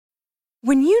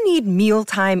When you need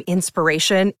mealtime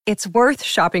inspiration, it's worth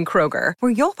shopping Kroger,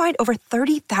 where you'll find over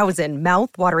 30,000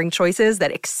 mouth-watering choices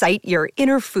that excite your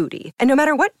inner foodie. And no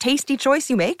matter what tasty choice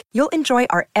you make, you'll enjoy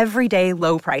our everyday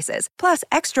low prices, plus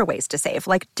extra ways to save,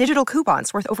 like digital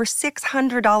coupons worth over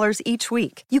 $600 each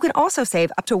week. You can also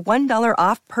save up to $1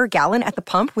 off per gallon at the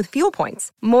pump with fuel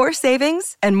points. More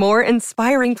savings and more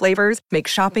inspiring flavors make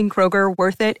shopping Kroger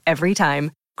worth it every time.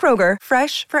 Kroger,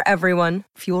 fresh for everyone.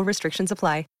 Fuel restrictions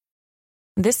apply.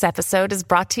 This episode is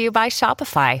brought to you by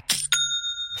Shopify.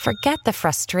 Forget the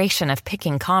frustration of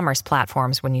picking commerce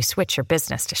platforms when you switch your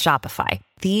business to Shopify,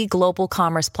 the global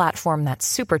commerce platform that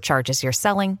supercharges your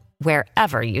selling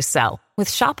wherever you sell. With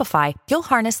Shopify, you'll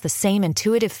harness the same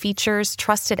intuitive features,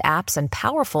 trusted apps, and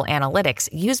powerful analytics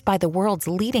used by the world's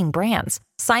leading brands.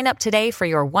 Sign up today for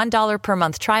your $1 per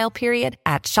month trial period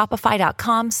at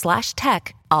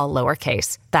shopify.com/tech, all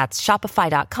lowercase. That's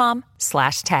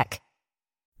shopify.com/tech.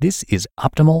 This is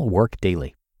Optimal Work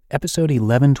Daily, episode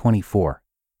 1124,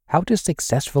 How to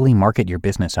Successfully Market Your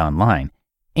Business Online,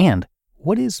 and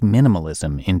What is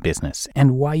Minimalism in Business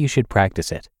and Why You Should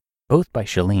Practice It, both by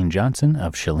Chalene Johnson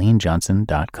of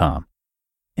ChaleneJohnson.com.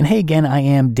 And hey again, I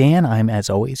am Dan. I'm, as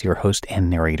always, your host and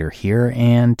narrator here,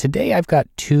 and today I've got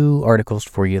two articles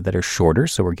for you that are shorter,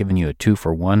 so we're giving you a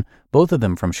 2-for-1, both of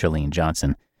them from Chalene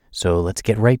Johnson. So let's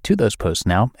get right to those posts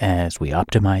now as we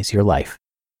optimize your life.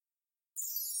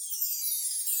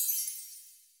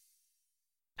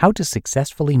 How to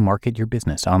Successfully Market Your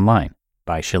Business Online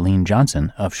by Chalene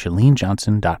Johnson of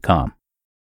ChaleneJohnson.com.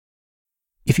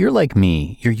 If you're like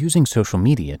me, you're using social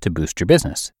media to boost your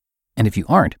business. And if you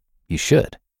aren't, you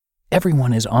should.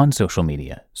 Everyone is on social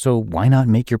media, so why not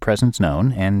make your presence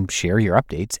known and share your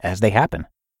updates as they happen?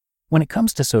 When it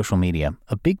comes to social media,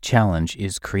 a big challenge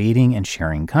is creating and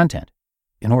sharing content.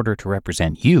 In order to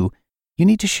represent you, you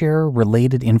need to share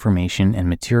related information and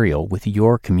material with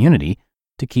your community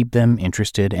to keep them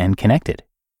interested and connected.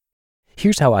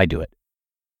 Here's how I do it.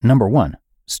 Number 1,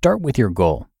 start with your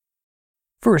goal.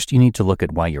 First, you need to look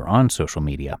at why you're on social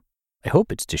media. I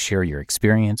hope it's to share your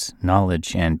experience,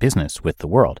 knowledge, and business with the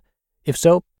world. If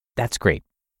so, that's great.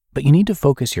 But you need to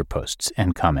focus your posts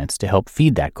and comments to help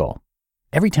feed that goal.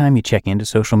 Every time you check into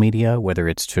social media, whether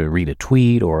it's to read a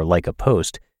tweet or like a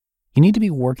post, you need to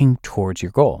be working towards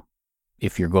your goal.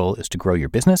 If your goal is to grow your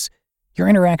business, your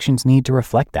interactions need to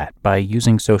reflect that by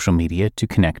using social media to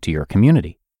connect to your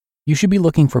community. You should be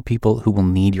looking for people who will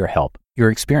need your help,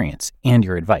 your experience, and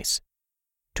your advice.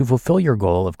 To fulfill your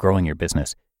goal of growing your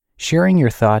business, sharing your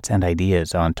thoughts and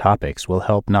ideas on topics will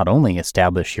help not only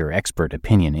establish your expert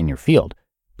opinion in your field,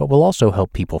 but will also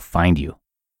help people find you.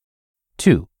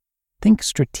 2, think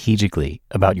strategically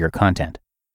about your content.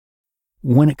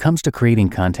 When it comes to creating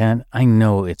content, I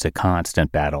know it's a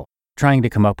constant battle. Trying to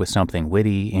come up with something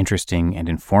witty, interesting, and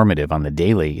informative on the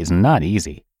daily is not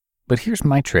easy. But here's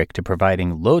my trick to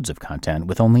providing loads of content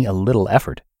with only a little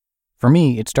effort. For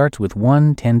me, it starts with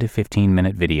one 10 to 15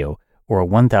 minute video or a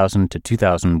 1,000 to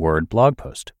 2,000 word blog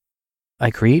post. I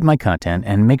create my content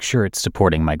and make sure it's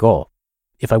supporting my goal.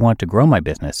 If I want to grow my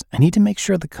business, I need to make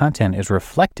sure the content is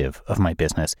reflective of my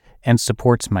business and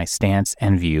supports my stance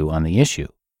and view on the issue.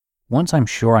 Once I'm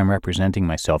sure I'm representing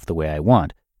myself the way I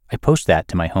want, I post that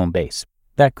to my home base.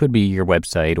 That could be your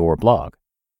website or blog.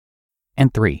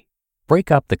 And 3,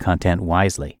 break up the content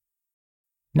wisely.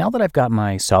 Now that I've got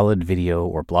my solid video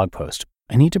or blog post,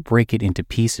 I need to break it into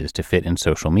pieces to fit in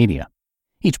social media.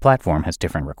 Each platform has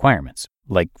different requirements,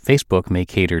 like Facebook may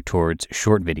cater towards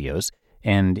short videos,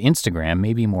 and Instagram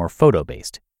may be more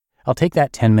photo-based. I'll take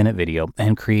that 10-minute video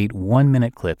and create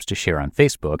 1-minute clips to share on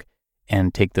Facebook,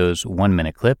 and take those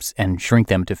 1-minute clips and shrink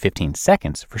them to 15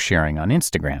 seconds for sharing on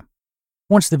Instagram.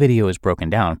 Once the video is broken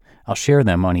down, I'll share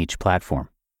them on each platform.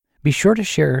 Be sure to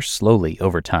share slowly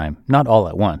over time, not all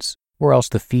at once, or else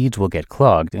the feeds will get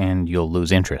clogged and you'll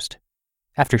lose interest.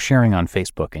 After sharing on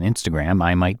Facebook and Instagram,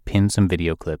 I might pin some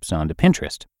video clips onto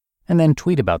Pinterest, and then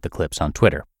tweet about the clips on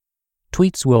Twitter.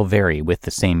 Tweets will vary with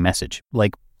the same message,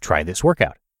 like, try this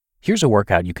workout, here's a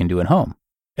workout you can do at home,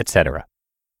 etc.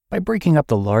 By breaking up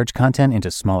the large content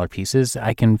into smaller pieces,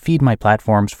 I can feed my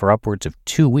platforms for upwards of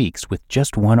 2 weeks with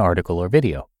just one article or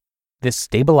video. This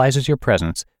stabilizes your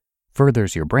presence,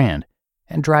 furthers your brand,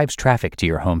 and drives traffic to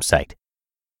your home site.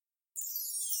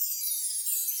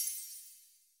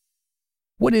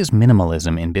 What is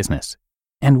minimalism in business,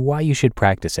 and why you should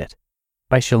practice it?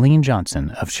 By Chalene Johnson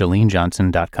of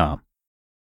ChaleneJohnson.com.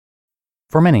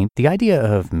 For many, the idea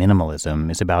of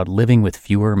minimalism is about living with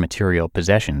fewer material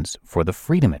possessions for the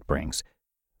freedom it brings.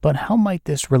 But how might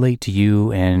this relate to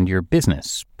you and your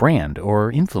business, brand,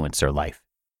 or influencer life?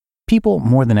 People,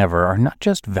 more than ever, are not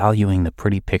just valuing the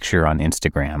pretty picture on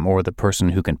Instagram or the person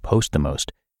who can post the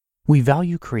most. We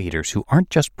value creators who aren't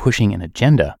just pushing an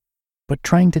agenda, but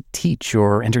trying to teach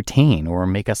or entertain or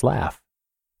make us laugh.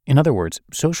 In other words,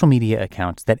 social media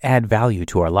accounts that add value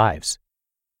to our lives.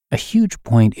 A huge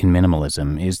point in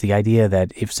minimalism is the idea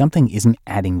that if something isn't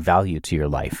adding value to your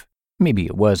life, maybe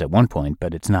it was at one point,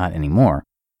 but it's not anymore,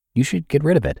 you should get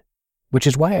rid of it. Which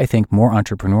is why I think more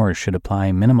entrepreneurs should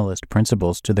apply minimalist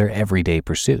principles to their everyday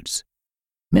pursuits.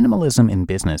 Minimalism in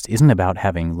business isn't about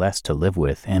having less to live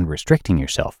with and restricting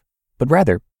yourself, but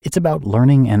rather, it's about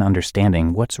learning and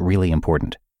understanding what's really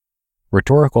important.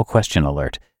 Rhetorical question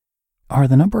alert. Are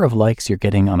the number of likes you're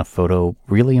getting on a photo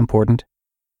really important?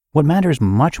 What matters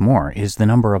much more is the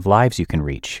number of lives you can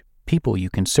reach, people you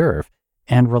can serve,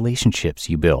 and relationships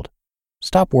you build.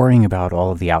 Stop worrying about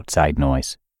all of the outside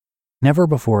noise. Never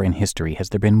before in history has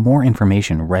there been more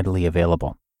information readily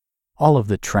available. All of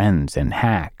the trends and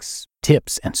hacks,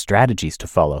 tips and strategies to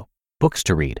follow, books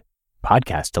to read,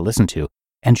 podcasts to listen to,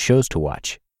 and shows to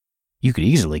watch. You could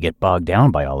easily get bogged down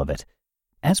by all of it.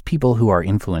 As people who are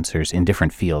influencers in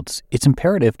different fields, it's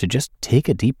imperative to just take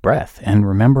a deep breath and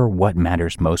remember what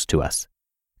matters most to us.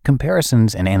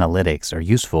 Comparisons and analytics are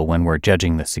useful when we're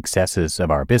judging the successes of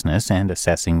our business and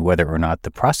assessing whether or not the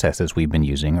processes we've been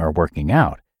using are working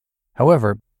out.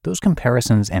 However, those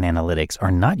comparisons and analytics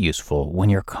are not useful when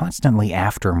you're constantly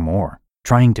after more,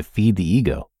 trying to feed the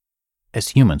ego. As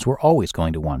humans, we're always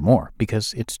going to want more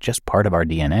because it's just part of our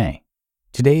DNA.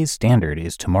 Today's standard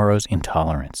is tomorrow's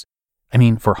intolerance. I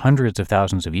mean, for hundreds of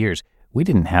thousands of years, we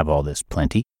didn't have all this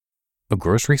plenty. A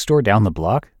grocery store down the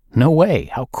block? No way,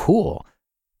 how cool.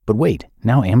 But wait,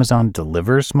 now Amazon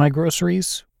delivers my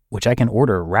groceries, which I can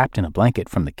order wrapped in a blanket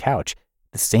from the couch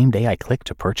the same day I click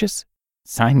to purchase?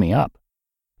 Sign me up.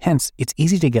 Hence, it's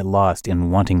easy to get lost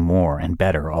in wanting more and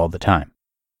better all the time.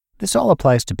 This all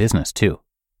applies to business too.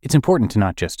 It's important to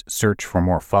not just search for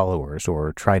more followers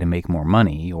or try to make more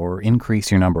money or increase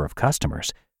your number of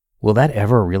customers. Will that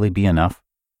ever really be enough?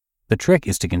 The trick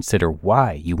is to consider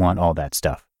why you want all that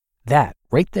stuff. That,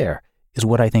 right there, is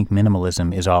what I think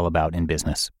minimalism is all about in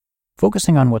business.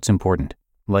 Focusing on what's important,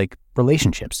 like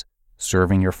relationships,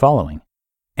 serving your following,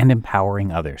 and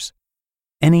empowering others.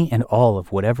 Any and all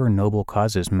of whatever noble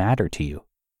causes matter to you.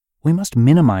 We must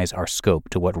minimize our scope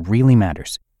to what really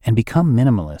matters and become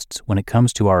minimalists when it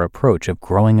comes to our approach of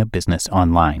growing a business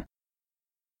online.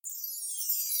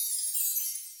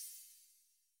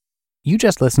 You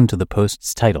just listened to the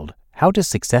posts titled, How to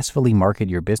Successfully Market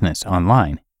Your Business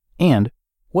Online, and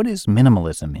What is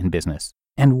Minimalism in Business,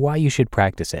 and Why You Should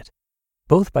Practice It,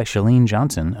 both by Chalene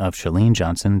Johnson of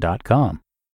ChaleneJohnson.com.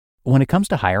 When it comes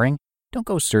to hiring, don't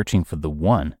go searching for the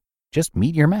one. Just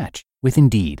meet your match with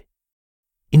Indeed.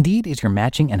 Indeed is your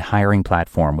matching and hiring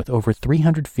platform with over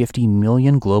 350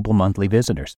 million global monthly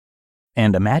visitors,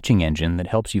 and a matching engine that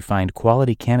helps you find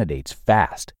quality candidates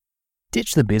fast.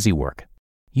 Ditch the busy work.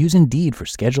 Use Indeed for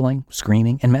scheduling,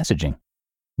 screening, and messaging.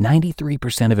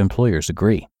 93% of employers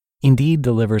agree. Indeed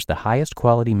delivers the highest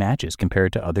quality matches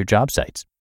compared to other job sites.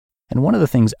 And one of the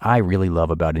things I really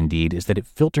love about Indeed is that it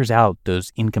filters out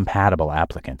those incompatible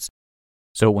applicants.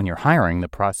 So when you're hiring, the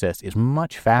process is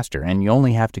much faster and you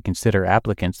only have to consider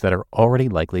applicants that are already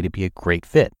likely to be a great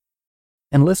fit.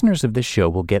 And listeners of this show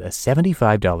will get a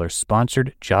 $75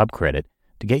 sponsored job credit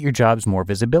to get your jobs more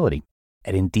visibility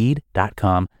at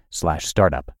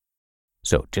Indeed.com/startup.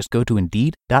 So just go to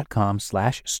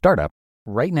Indeed.com/startup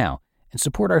right now and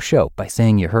support our show by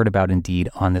saying you heard about Indeed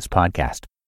on this podcast.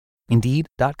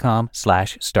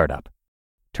 Indeed.com/startup.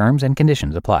 Terms and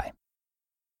conditions apply.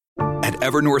 At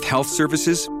Evernorth Health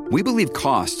Services, we believe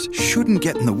costs shouldn't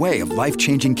get in the way of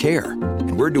life-changing care,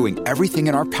 and we're doing everything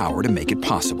in our power to make it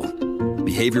possible.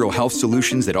 Behavioral health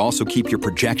solutions that also keep your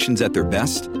projections at their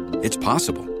best? It's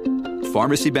possible.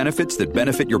 Pharmacy benefits that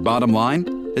benefit your bottom line?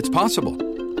 It's possible.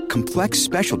 Complex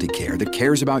specialty care that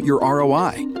cares about your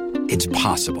ROI? It's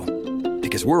possible.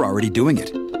 Because we're already doing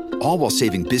it. All while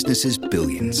saving businesses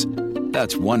billions.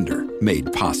 That's Wonder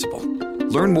made possible.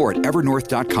 Learn more at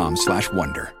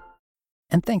evernorth.com/wonder.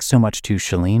 And thanks so much to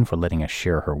Chalene for letting us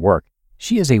share her work.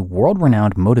 She is a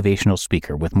world-renowned motivational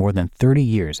speaker with more than 30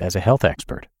 years as a health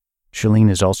expert. Chalene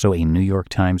is also a New York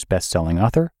Times best-selling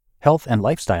author, health and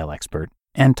lifestyle expert,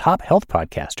 and top health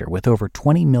podcaster with over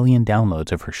 20 million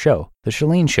downloads of her show, The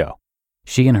Chalene Show.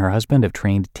 She and her husband have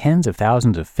trained tens of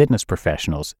thousands of fitness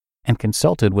professionals and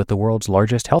consulted with the world's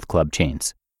largest health club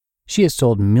chains. She has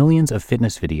sold millions of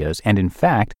fitness videos and, in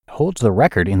fact, holds the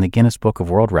record in the Guinness Book of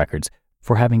World Records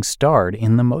for having starred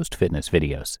in the most fitness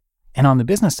videos. And on the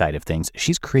business side of things,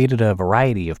 she's created a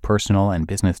variety of personal and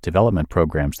business development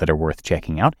programs that are worth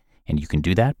checking out, And you can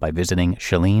do that by visiting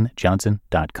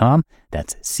ChaleneJohnson.com.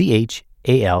 That's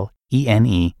CHALENE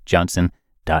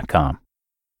Johnson.com.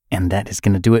 And that is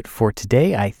going to do it for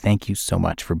today. I thank you so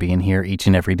much for being here each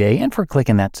and every day and for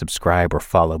clicking that subscribe or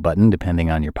follow button, depending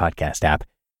on your podcast app.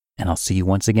 And I'll see you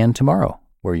once again tomorrow,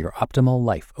 where your optimal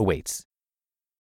life awaits.